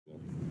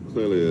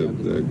Clearly,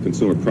 the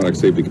Consumer Product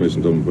Safety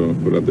Commission told them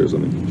to put it up there or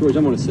something. George,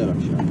 I'm on a setup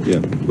shot. Yeah,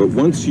 but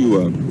once you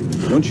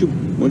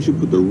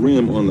put the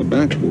rim on the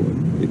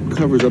backboard, it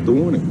covers up the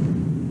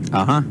warning.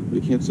 Uh-huh.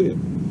 You can't see it.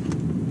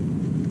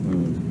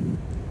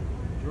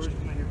 George,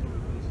 can I hear from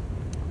you,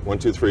 please? 1,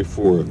 2, 3,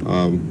 4. You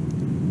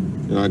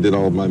know, I did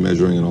all of my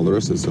measuring and all the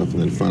rest of the stuff, and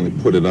then finally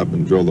put it up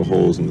and drill the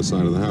holes in the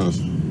side of the house.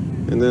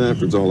 And then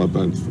after it's all up,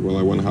 I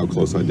wonder how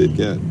close I did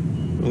get.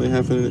 Only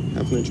half an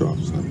inch off.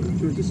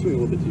 George, just swing a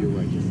little bit to your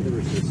right, just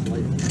ever so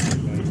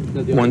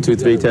slightly. No, 1, 2,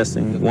 3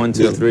 testing. 1,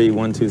 2, 3.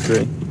 1, 2, 3.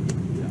 Yeah.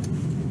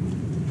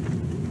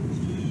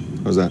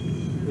 How's that?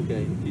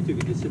 Okay, if you two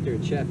could just sit there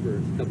and chat for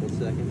a couple of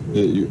seconds.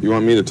 You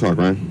want me to talk,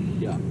 right?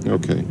 Yeah.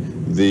 Okay.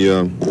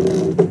 This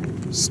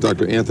is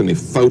Dr. Anthony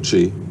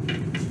Fauci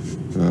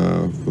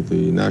for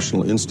the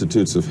National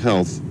Institutes of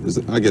Health.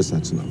 I guess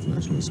that's enough,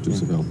 National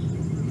Institutes of Health.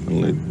 I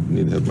don't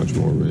need to have much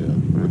more of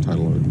a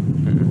title,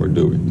 or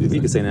do we? Do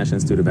you could say National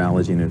Institute of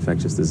Allergy and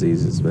Infectious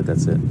Diseases, but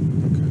that's it.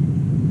 Okay.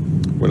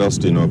 What else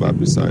do you know about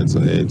besides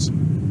AIDS?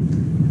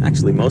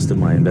 Actually, most of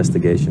my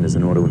investigation is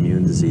in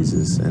autoimmune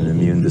diseases and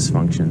immune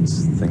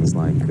dysfunctions, things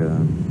like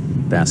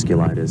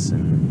vasculitis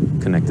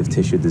and connective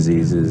tissue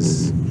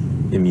diseases,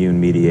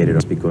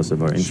 immune-mediated, because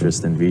of our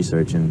interest in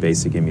research in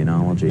basic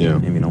immunology,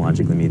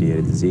 immunologically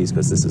mediated disease,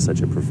 because this is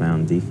such a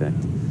profound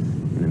defect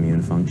in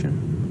immune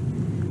function.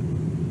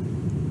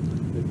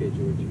 Okay,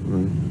 George.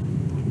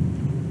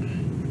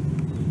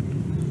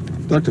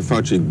 Dr.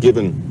 Fauci,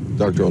 given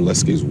Dr.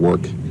 Oleski's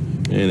work,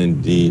 and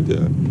indeed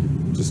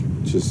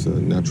just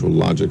natural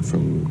logic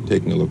from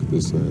taking a look at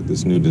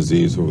this new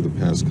disease over the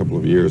past couple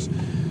of years,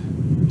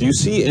 do you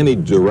see any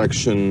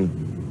direction,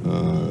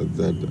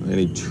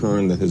 any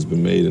turn that has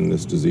been made in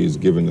this disease,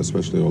 given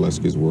especially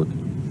Oleski's work?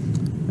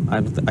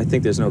 I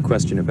think there's no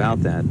question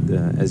about that.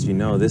 As you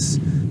know, this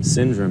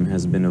syndrome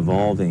has been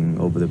evolving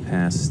over the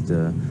past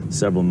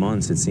several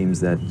months. It seems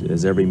that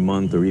as every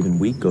month or even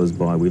week goes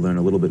by, we learn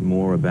a little bit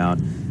more about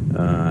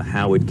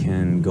how it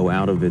can go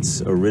out of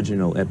its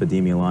original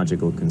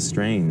epidemiological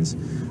constraints.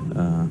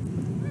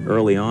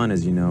 Early on,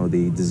 as you know,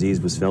 the disease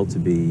was felt to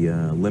be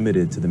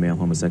limited to the male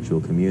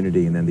homosexual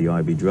community and then the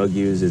IV drug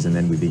users, and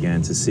then we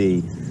began to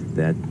see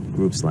that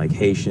groups like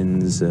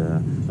Haitians,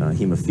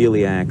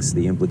 hemophiliacs,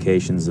 the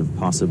implications of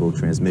possible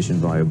transmission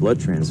via blood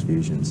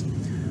transfusions.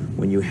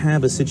 When you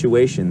have a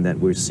situation that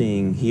we're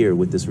seeing here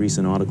with this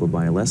recent article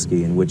by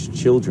Oleski, in which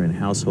children,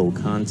 household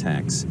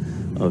contacts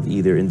of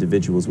either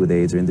individuals with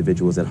AIDS or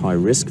individuals at high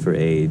risk for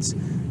AIDS,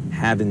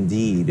 have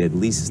indeed, at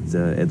least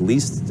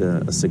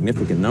a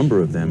significant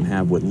number of them,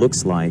 have what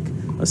looks like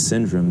a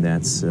syndrome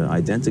that's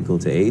identical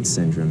to AIDS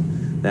syndrome,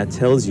 that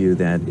tells you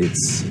that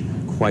it's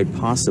quite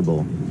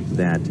possible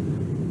that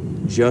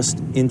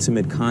just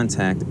intimate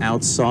contact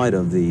outside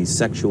of the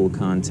sexual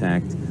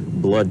contact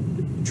blood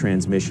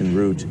transmission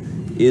route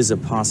is a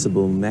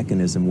possible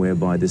mechanism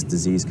whereby this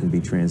disease can be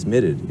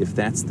transmitted. If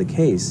that's the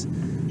case,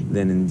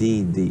 then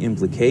indeed the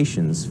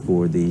implications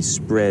for the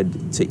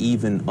spread to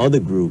even other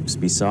groups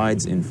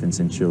besides infants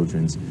and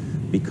children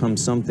become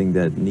something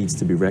that needs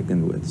to be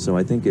reckoned with. So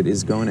I think it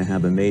is going to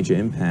have a major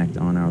impact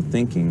on our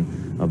thinking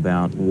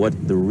about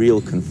what the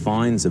real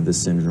confines of the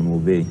syndrome will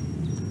be.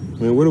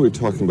 I mean, what are we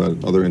talking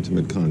about, other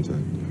intimate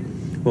contact?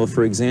 Well,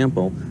 for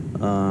example,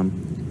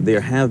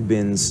 there have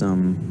been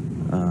some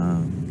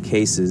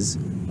cases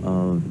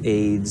of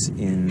AIDS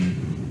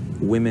in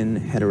women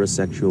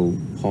heterosexual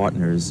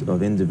partners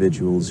of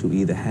individuals who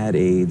either had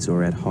AIDS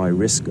or at high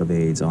risk of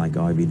AIDS, like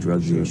IV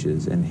drug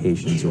users and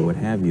Haitians or what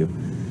have you.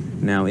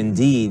 Now,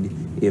 indeed,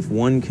 if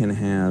one can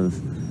have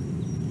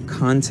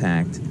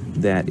contact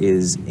that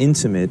is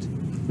intimate,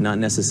 not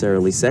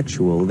necessarily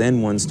sexual,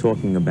 then one's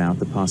talking about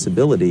the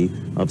possibility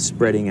of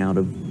spreading out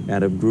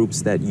of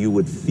groups that you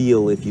would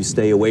feel, if you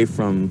stay away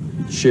from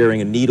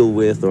sharing a needle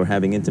with or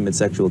having intimate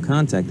sexual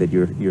contact, that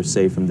you're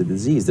safe from the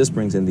disease. This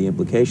brings in the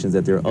implications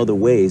that there are other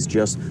ways,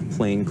 just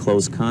plain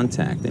close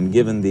contact. And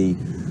given the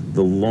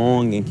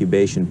long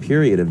incubation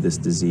period of this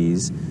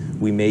disease,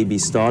 we may be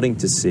starting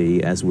to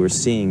see, as we're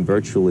seeing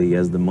virtually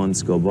as the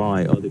months go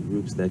by, other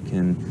groups that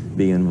can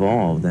be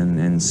involved.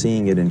 And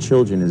seeing it in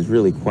children is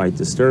really quite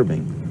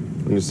disturbing.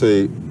 When you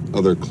say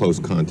other close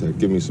contact,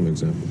 give me some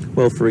examples.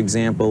 Well, for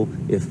example,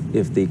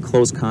 if the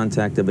close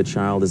contact of a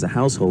child is a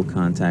household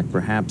contact,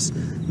 perhaps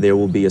there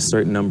will be a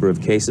certain number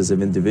of cases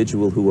of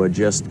individuals who are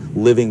just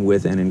living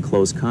with and in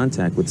close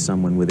contact with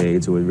someone with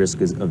AIDS or at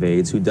risk of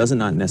AIDS, who does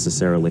not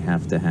necessarily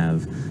have to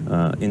have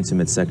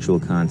intimate sexual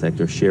contact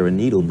or share a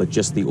needle, but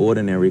just the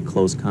ordinary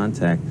close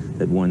contact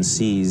that one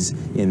sees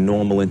in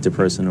normal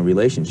interpersonal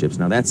relationships.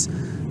 Now,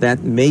 that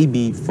may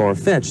be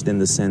far-fetched in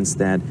the sense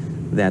that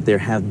there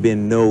have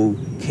been no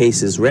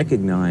cases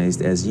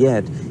recognized as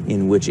yet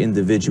in which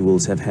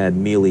individuals have had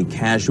merely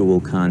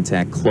casual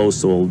contact,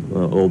 close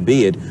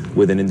albeit,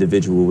 with an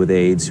individual with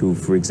AIDS who,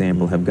 for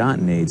example, have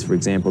gotten AIDS. For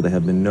example, there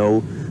have been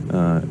no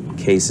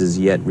cases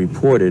yet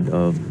reported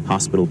of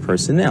hospital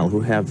personnel who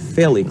have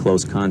fairly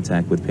close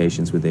contact with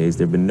patients with AIDS.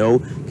 There have been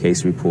no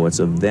case reports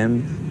of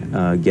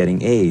them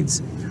getting AIDS.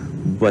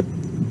 But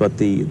But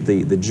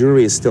the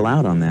jury is still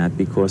out on that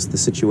because the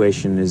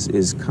situation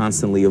is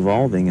constantly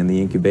evolving, and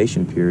the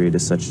incubation period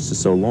is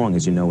so long.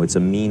 As you know, it's a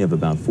mean of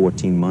about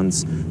 14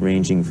 months,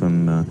 ranging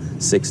from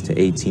 6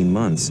 to 18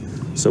 months.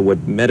 So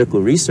what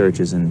medical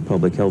researchers and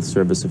public health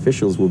service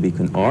officials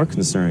are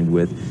concerned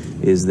with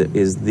is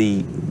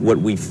what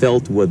we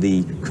felt were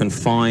the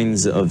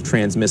confines of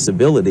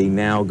transmissibility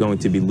now going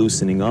to be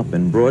loosening up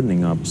and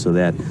broadening up, so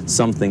that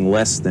something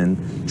less than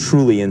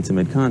truly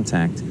intimate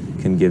contact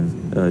can give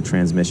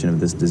transmission of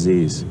this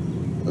disease.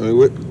 I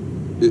mean,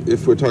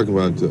 if we're talking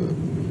about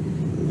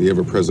the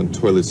ever-present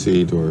toilet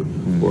seat, or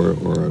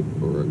a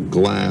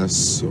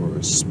glass, or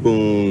a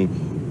spoon,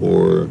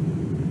 or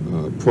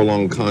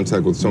prolonged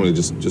contact with somebody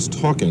just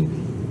talking,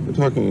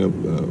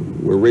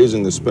 we're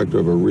raising the specter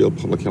of a real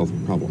public health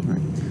problem.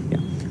 Right.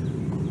 Yeah.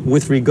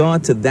 With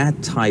regard to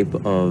that type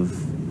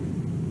of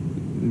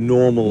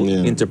normal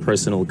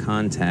interpersonal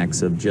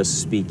contacts of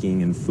just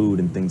speaking and food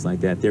and things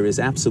like that, there is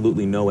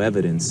absolutely no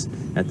evidence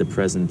at the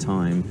present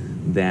time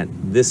that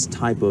this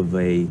type of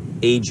a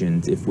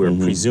agent, if we're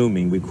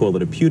presuming, we call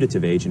it a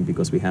putative agent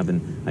because we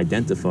haven't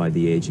identified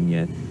the agent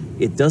yet,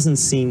 it doesn't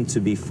seem to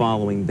be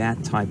following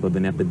that type of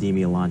an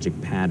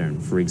epidemiologic pattern.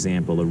 For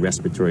example, a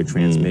respiratory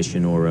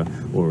transmission or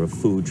a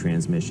food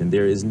transmission.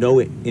 There is no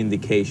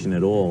indication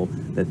at all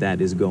that that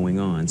is going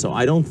on. So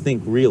I don't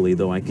think really,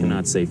 though I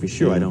cannot say for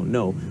sure, I don't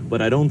know,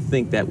 but I don't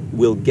think that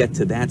we'll get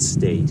to that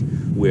state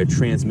where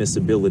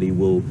transmissibility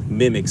will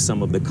mimic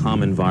some of the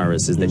common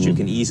viruses that you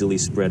can easily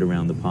spread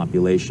around the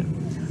population.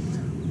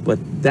 But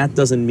that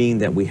doesn't mean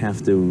that we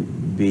have to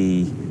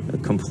be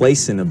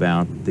complacent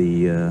about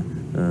the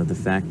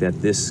fact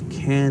that this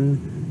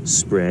can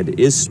spread,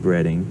 is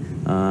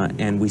spreading,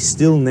 and we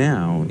still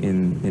now,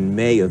 in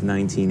May of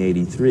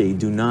 1983,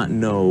 do not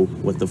know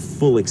what the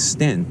full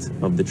extent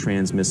of the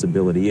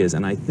transmissibility is.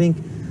 And I think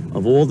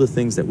of all the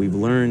things that we've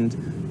learned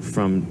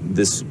from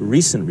this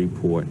recent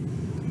report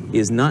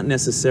is not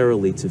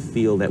necessarily to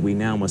feel that we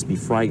now must be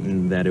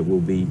frightened that it will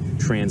be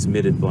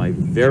transmitted by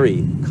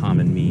very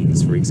common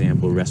means, for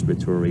example,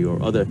 respiratory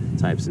or other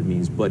types of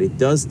means, but it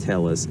does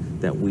tell us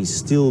that we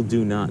still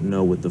do not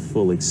know what the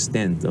full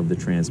extent of the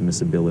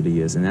transmissibility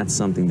is, and that's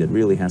something that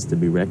really has to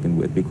be reckoned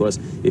with, because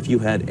if you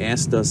had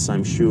asked us,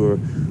 I'm sure,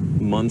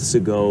 months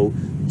ago,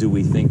 do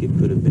we think it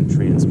could have been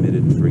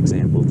transmitted, for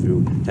example,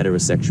 through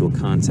heterosexual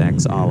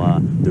contacts, a la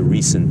the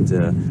recent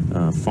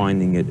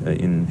finding it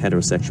in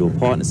heterosexual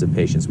partners of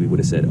patients, we would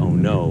have said, oh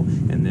no.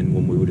 And then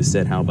when we would have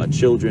said, how about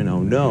children?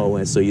 Oh no.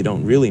 And so you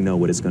don't really know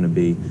what it's going to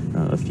be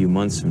a few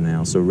months from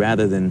now. So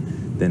rather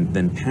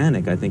than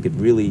panic, I think it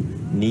really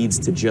needs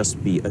to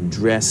just be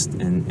addressed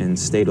and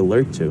stayed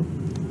alert to.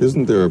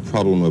 Isn't there a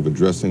problem of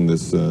addressing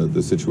this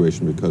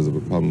situation because of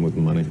a problem with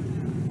money?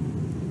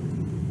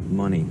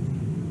 Money.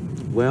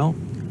 Well,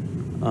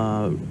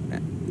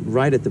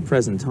 right at the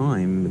present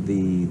time,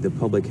 the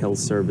public health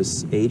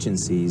service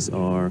agencies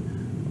are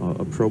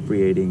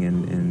appropriating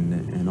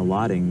and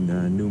allotting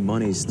new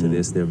monies to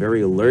this. They're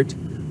very alert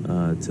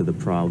to the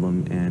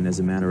problem, and as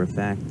a matter of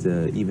fact,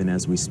 even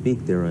as we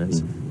speak, there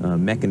is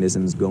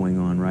mechanisms going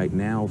on right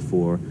now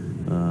for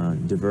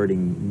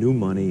diverting new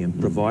money and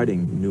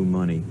providing new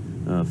money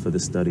for the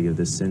study of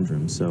this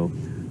syndrome. So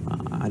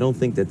I don't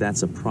think that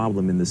that's a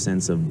problem in the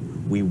sense of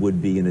we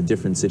would be in a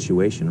different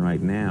situation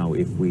right now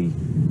if we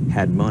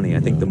had money.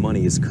 I think the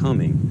money is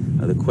coming.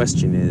 The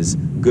question is,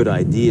 good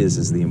ideas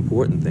is the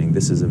important thing.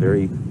 This is a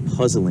very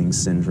puzzling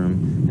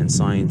syndrome, and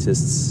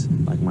scientists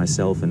like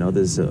myself and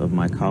others of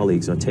my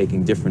colleagues are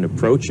taking different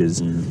approaches,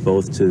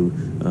 both to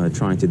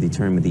trying to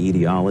determine the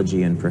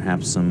etiology and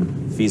perhaps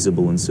some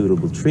feasible and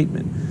suitable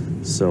treatment.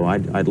 So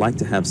I'd like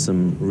to have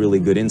some really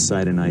good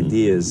insight and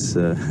ideas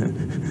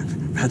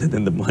rather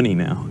than the money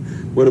now.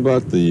 What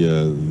about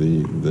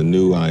the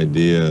new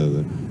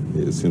idea?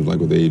 It seems like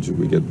with age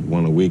we get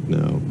one a week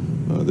now.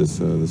 This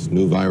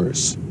new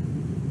virus.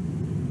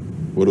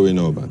 What do we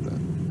know about that?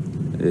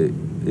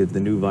 If the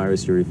new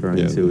virus you're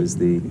referring to is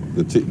the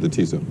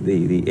T-cell,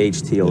 the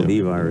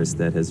HTLV virus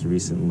that has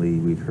recently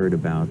we've heard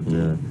about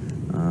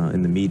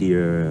in the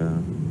media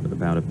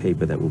about a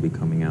paper that will be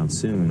coming out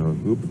soon, or a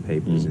group of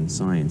papers in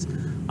Science.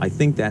 I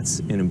think that's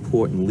an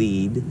important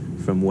lead.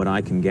 From what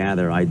I can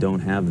gather, I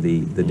don't have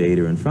the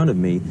data in front of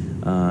me,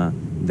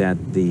 that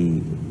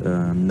the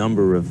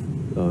number of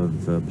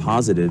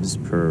positives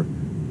per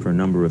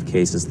number of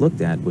cases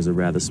looked at was a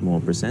rather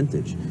small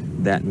percentage.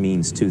 That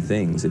means two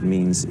things. It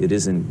means it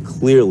isn't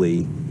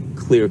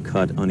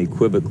clear-cut,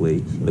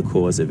 unequivocally the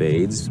cause of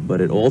AIDS, but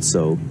it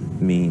also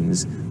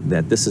means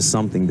that this is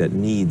something that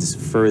needs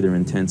further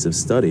intensive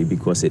study,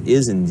 because it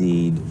is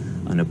indeed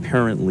an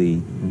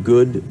apparently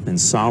good and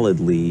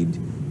solid lead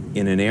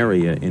in an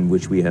area in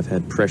which we have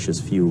had precious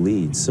few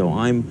leads. So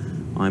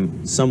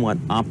I'm somewhat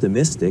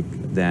optimistic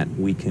that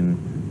we can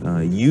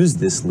use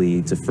this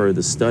lead to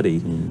further study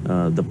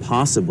the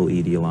possible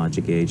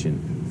etiologic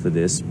agent for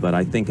this, but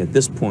I think at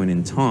this point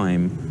in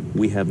time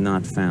we have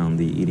not found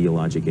the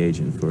etiologic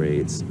agent for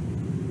AIDS.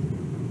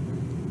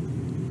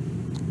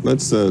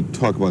 Let's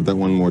talk about that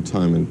one more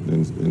time,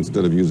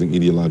 instead of using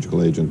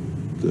etiological agent.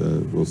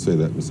 we'll say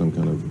that in some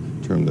kind of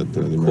term that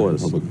the American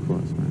public. Of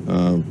course,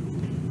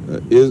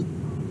 right.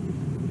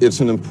 It's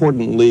an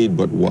important lead,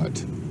 but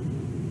what?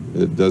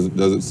 Does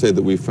it say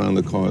that we found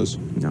the cause?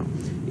 No.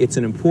 It's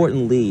an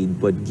important lead,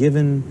 but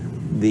given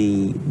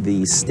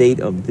the state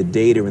of the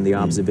data and the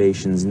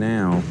observations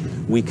now,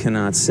 we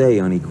cannot say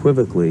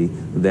unequivocally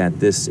that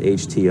this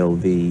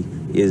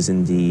HTLV is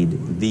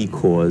indeed the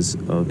cause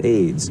of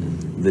AIDS.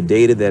 The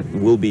data that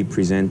will be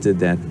presented,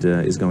 that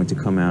is going to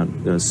come out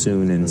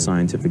soon in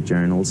scientific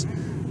journals,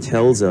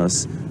 tells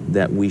us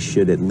that we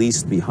should at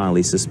least be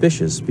highly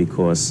suspicious,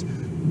 because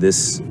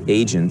this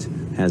agent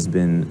has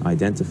been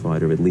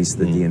identified, or at least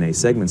the DNA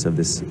segments of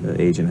this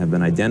agent have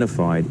been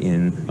identified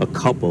in a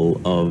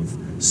couple of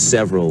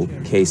several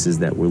cases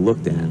that were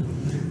looked at.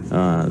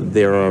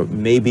 There are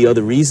maybe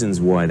other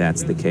reasons why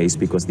that's the case,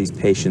 because these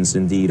patients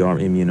indeed are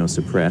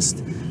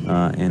immunosuppressed,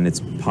 and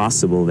it's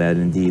possible that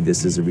indeed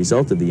this is a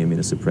result of the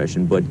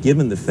immunosuppression. But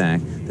given the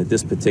fact that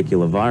this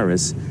particular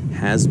virus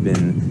has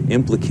been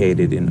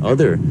implicated in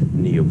other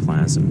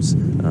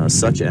neoplasms,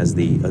 such as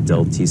the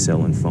adult T-cell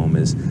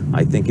lymphomas,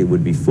 I think it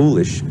would be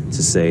foolish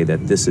to say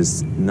that this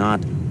is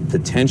not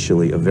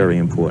potentially a very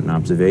important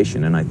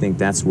observation, and I think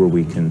that's where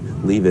we can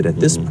leave it at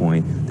this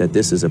point, that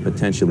this is a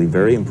potentially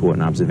very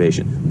important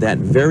observation that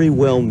very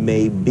well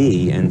may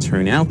be and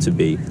turn out to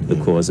be the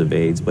cause of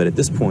AIDS, but at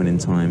this point in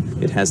time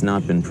it has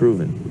not been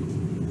proven.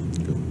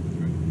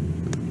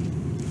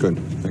 Good.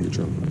 Thank you,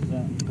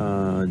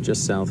 Charlie.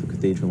 Just south of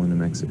Cathedral in New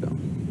Mexico.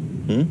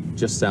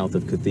 Just south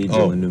of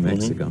Cathedral in New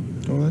Mexico.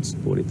 Oh, that's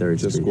 43rd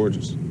just Street.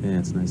 gorgeous. Yeah,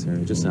 it's a nice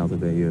area, just south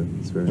of AU.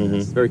 It's very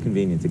nice. It's very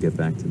convenient to get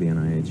back to the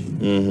NIH.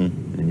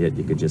 And yet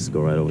you could just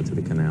go right over to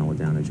the canal or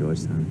down to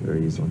Georgetown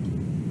very easily.